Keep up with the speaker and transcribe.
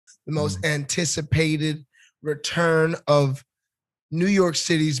the most anticipated return of New York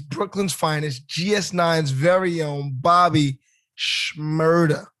City's, Brooklyn's finest, GS9's very own Bobby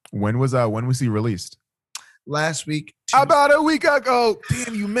Shmurda. When was he released? Last week. Tuesday. About a week ago.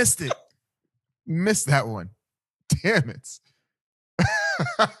 Damn, you missed it. You missed that one. Damn it.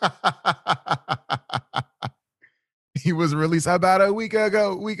 He was released about a week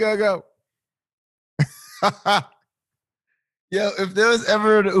ago. Yo, if there was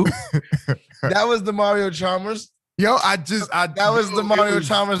ever that was the Mario Chalmers. Yo, that was the Mario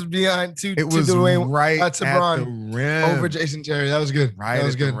Chalmers behind to Dwayne right at the rim over Jason Terry. That was good. Right, that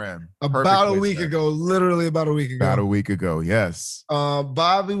was good. The rim. About a week ago, literally about a week ago. About a week ago, yes.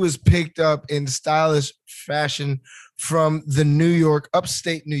 Bobby was picked up in stylish fashion from the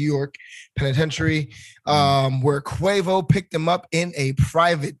upstate New York penitentiary, where Quavo picked him up in a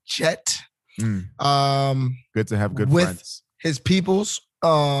private jet. Good to have good with friends. His peoples,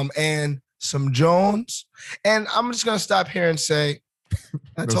 and some Jones. And I'm just gonna stop here and say,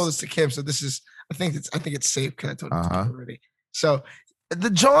 I told this to Kim, so this is I think it's safe because I told it to Kim already. So the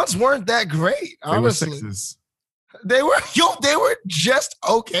Jones weren't that great, honestly. They were sixes. They were just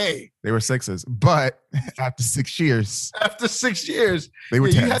okay. They were sixes, but after 6 years. After 6 years. They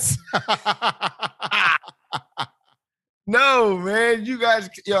were tens. No, man. You guys,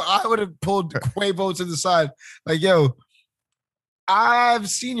 I would have pulled Quavo to the side. Like, yo, I've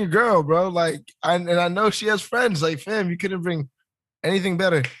seen your girl, bro. Like, and I know she has friends. Like, fam, you couldn't bring anything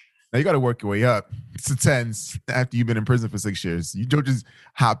better. Now you got to work your way up to tens after you've been in prison for 6 years. You don't just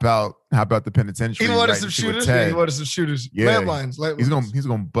hop out the penitentiary. He wanted some shooters. Yeah, he wanted some shooters. Yeah. Landlines. He's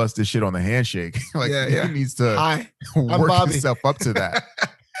gonna bust this shit on the handshake. Like he needs to work himself up to that.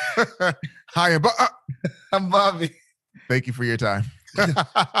 Hi, I'm Bobby. Thank you for your time.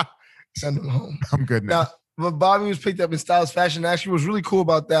 Send him home. I'm good now. But Bobby was picked up in stylish fashion. Actually, what was really cool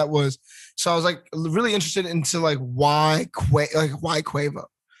about that was, so I was like really interested into like why Quavo,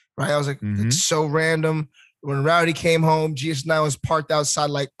 right? I was like, it's so random. When Rowdy came home, GS9 was parked outside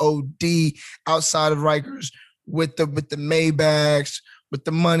like OD outside of Rikers with the Maybachs, with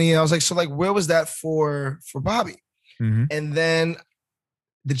the money. And I was like, so like, where was that for Bobby? And then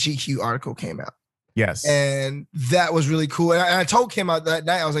the GQ article came out. Yes. And that was really cool. And I told Kim out that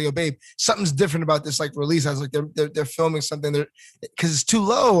night, I was like, yo, babe, something's different about this like release. I was like, they're filming something there because it's too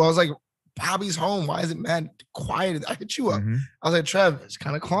low. I was like, Bobby's home. Why is it mad quiet? I hit you up. I was like, Trev, it's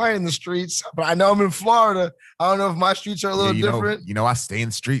kind of quiet in the streets, but I know I'm in Florida. I don't know if my streets are a little different. I stay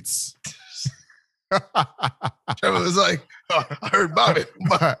in streets. Trevor was like, oh, I heard Bobby.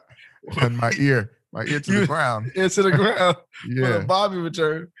 And my ear to the ground. Ear to the ground. Yeah. For the Bobby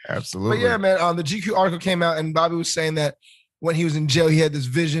return. Absolutely. But yeah, man, the GQ article came out and Bobby was saying that when he was in jail, he had this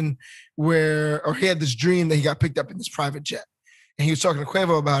vision he had this dream that he got picked up in this private jet. And he was talking to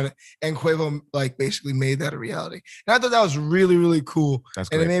Quavo about it. And Quavo like basically made that a reality. And I thought that was really, really cool. That's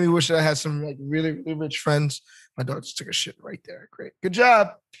great. And it made me wish that I had some like really, really rich friends. My dog just took a shit right there. Great. Good job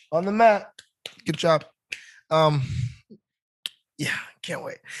on the mat. Good job. Yeah, can't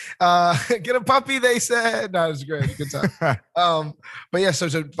wait. Get a puppy, they said. No, it was great. Good time. But yeah,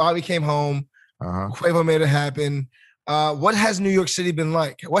 so Bobby came home. Quavo made it happen. What has New York City been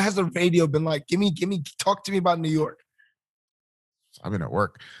like? What has the radio been like? Talk to me about New York. I've been at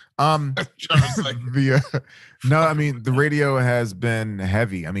work. The radio has been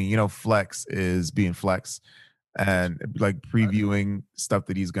heavy. I mean, Flex is being Flex and like previewing stuff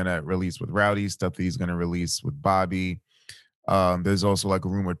that he's gonna release with Rowdy, stuff that he's gonna release with Bobby. There's also like a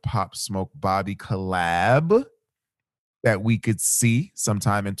rumored Pop Smoke Bobby collab that we could see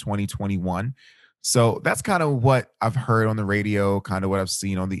sometime in 2021. So that's kind of what I've heard on the radio, kind of what I've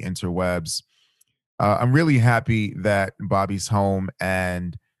seen on the interwebs. I'm really happy that Bobby's home.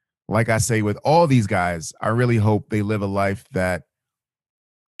 And like I say, with all these guys, I really hope they live a life that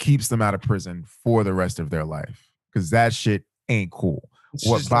keeps them out of prison for the rest of their life. Because that shit ain't cool.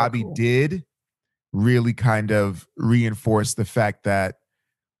 What Bobby did really kind of reinforced the fact that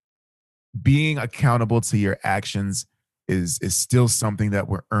being accountable to your actions is still something that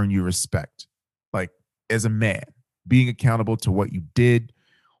will earn you respect. Like as a man, being accountable to what you did,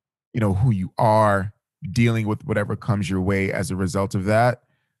 who you are, dealing with whatever comes your way as a result of that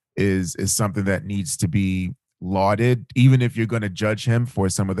is something that needs to be lauded. Even if you're going to judge him for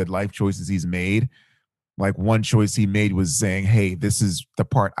some of the life choices he's made, like one choice he made was saying, hey, this is the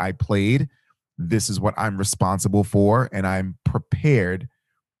part I played. This is what I'm responsible for. And I'm prepared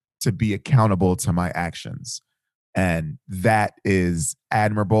to be accountable to my actions. And that is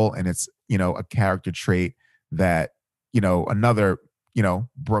admirable. And it's, a character trait that, another,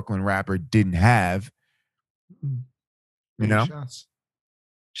 Brooklyn rapper didn't have. Shots.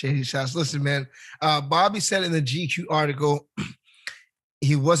 Shady shots. Listen, man. Bobby said in the GQ article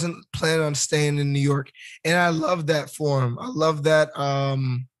he wasn't planning on staying in New York, and I love that for him. I love that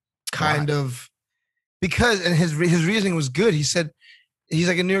kind of because, and his reasoning was good. He said he's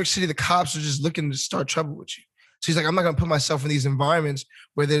like in New York City, the cops are just looking to start trouble with you. So he's like, I'm not gonna put myself in these environments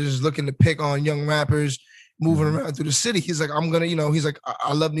where they're just looking to pick on young rappers moving around through the city. He's like, I'm gonna, he's like,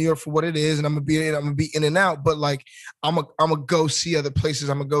 I love New York for what it is, and I'm gonna be in and out. But like, I'm gonna go see other places.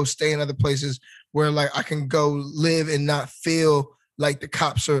 I'm gonna go stay in other places where like I can go live and not feel like the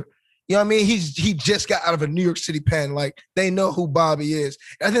cops are. You know what I mean? He just got out of a New York City pen. Like they know who Bobby is.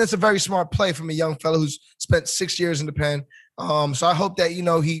 And I think that's a very smart play from a young fellow who's spent 6 years in the pen. So I hope that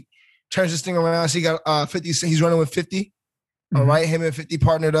he turns this thing around. So he got 50. He's running with 50. All right, him and 50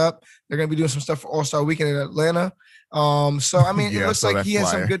 partnered up. They're gonna be doing some stuff for All-Star Weekend in Atlanta. So I mean, it looks like he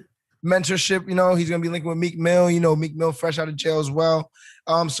has some good mentorship. He's gonna be linking with Meek Mill. Meek Mill fresh out of jail as well.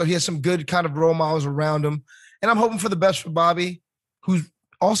 So he has some good kind of role models around him. And I'm hoping for the best for Bobby, who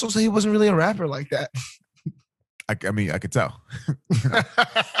also said he wasn't really a rapper like that. I mean, I could tell. We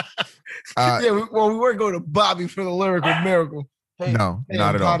weren't going to Bobby for the lyrical miracle. No,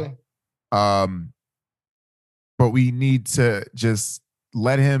 not at all. But we need to just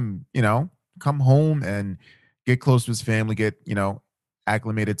let him, come home and get close to his family, get,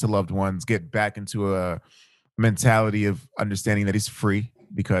 acclimated to loved ones, get back into a mentality of understanding that he's free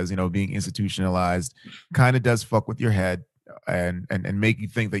because, being institutionalized kind of does fuck with your head and make you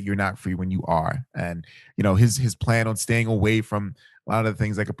think that you're not free when you are. And, his plan on staying away from a lot of the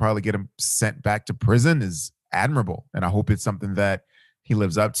things that could probably get him sent back to prison is admirable. And I hope it's something that he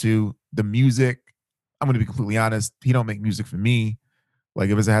lives up to. The music, I'm going to be completely honest, he don't make music for me. Like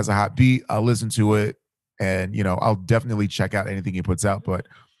if it has a hot beat, I'll listen to it and, I'll definitely check out anything he puts out. But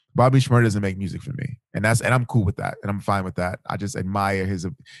Bobby Shmurda doesn't make music for me. And I'm cool with that. And I'm fine with that. I just admire his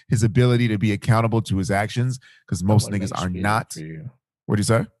ability to be accountable to his actions because most niggas are not. What do you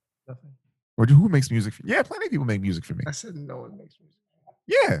say? Nothing. Who makes music for you? Yeah, plenty of people make music for me. I said no one makes music.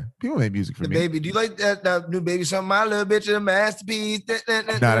 Yeah, people make music for me. Baby, do you like that new Baby song? My little bitch is a masterpiece.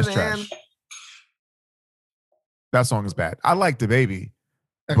 Nah, that's trash. That song is bad. I like the Baby,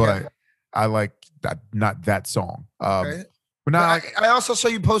 but I like that not that song. Okay. But now I also saw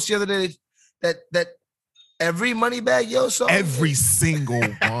you post the other day that every Moneybagg Yo song. Every single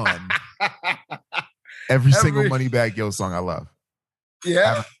one. every single Moneybagg Yo song I love.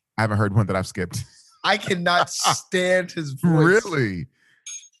 Yeah. I haven't heard one that I've skipped. I cannot stand his voice. Really?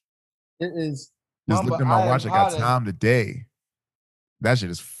 It is. Just look at my watch. I got time today. That shit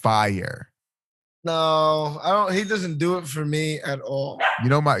is fire. No, I don't. He doesn't do it for me at all. You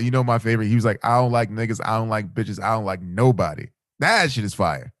know my favorite. He was like, I don't like niggas. I don't like bitches. I don't like nobody. That shit is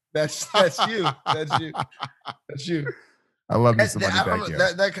fire. That's you. That's you. That's you. I love me some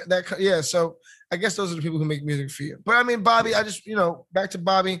Moneybagg Yo. Yeah. So I guess those are the people who make music for you. But I mean, Bobby. I just back to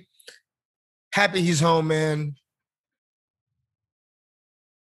Bobby. Happy he's home, man.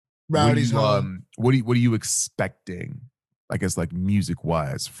 Rowdy's home. What are you expecting? I guess like music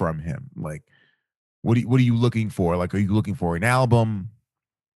wise from him. Like, what are you looking for? Like, are you looking for an album?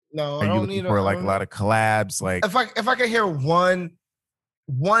 No, I don't need for like a lot of collabs. Like, if I can hear one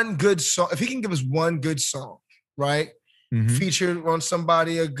good song, if he can give us one good song, right, featured on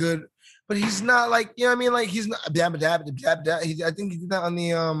somebody but he's not like what I mean. Like he's not. I think he did that on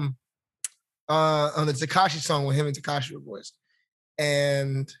the Tekashi song with him and Tekashi were boys,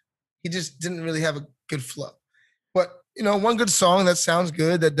 and he just didn't really have a good flow. But one good song that sounds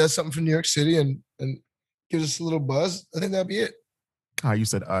good that does something for New York City and gives us a little buzz. I think that'd be it. Oh, you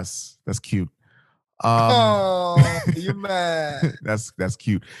said us. That's cute. You mad? That's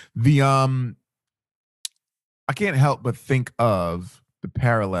cute. I can't help but think of the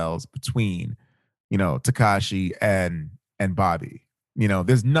parallels between, Tekashi and Bobby.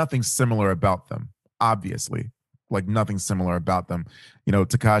 There's nothing similar about them, obviously. Like nothing similar about them.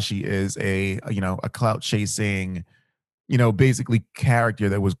 Tekashi is a clout chasing, basically character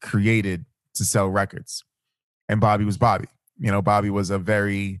that was created to sell records. And Bobby was Bobby. Bobby was a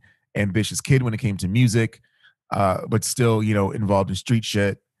very ambitious kid when it came to music, but still, involved in street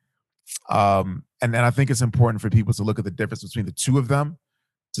shit. And I think it's important for people to look at the difference between the two of them,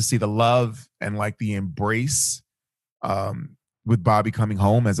 to see the love and like the embrace with Bobby coming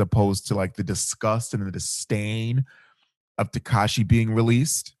home, as opposed to like the disgust and the disdain of Tekashi being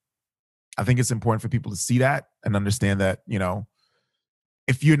released. I think it's important for people to see that and understand that,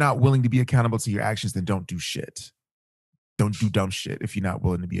 if you're not willing to be accountable to your actions, then don't do shit. Don't do dumb shit if you're not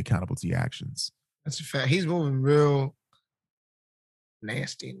willing to be accountable to your actions. That's a fact. He's moving real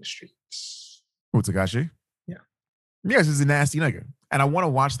nasty in the streets. Who, Tekashi? Yeah. Yes, he's a nasty nigga. And I want to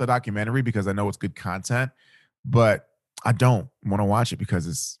watch the documentary because I know it's good content, but I don't want to watch it because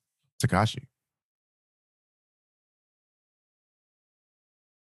it's Tekashi.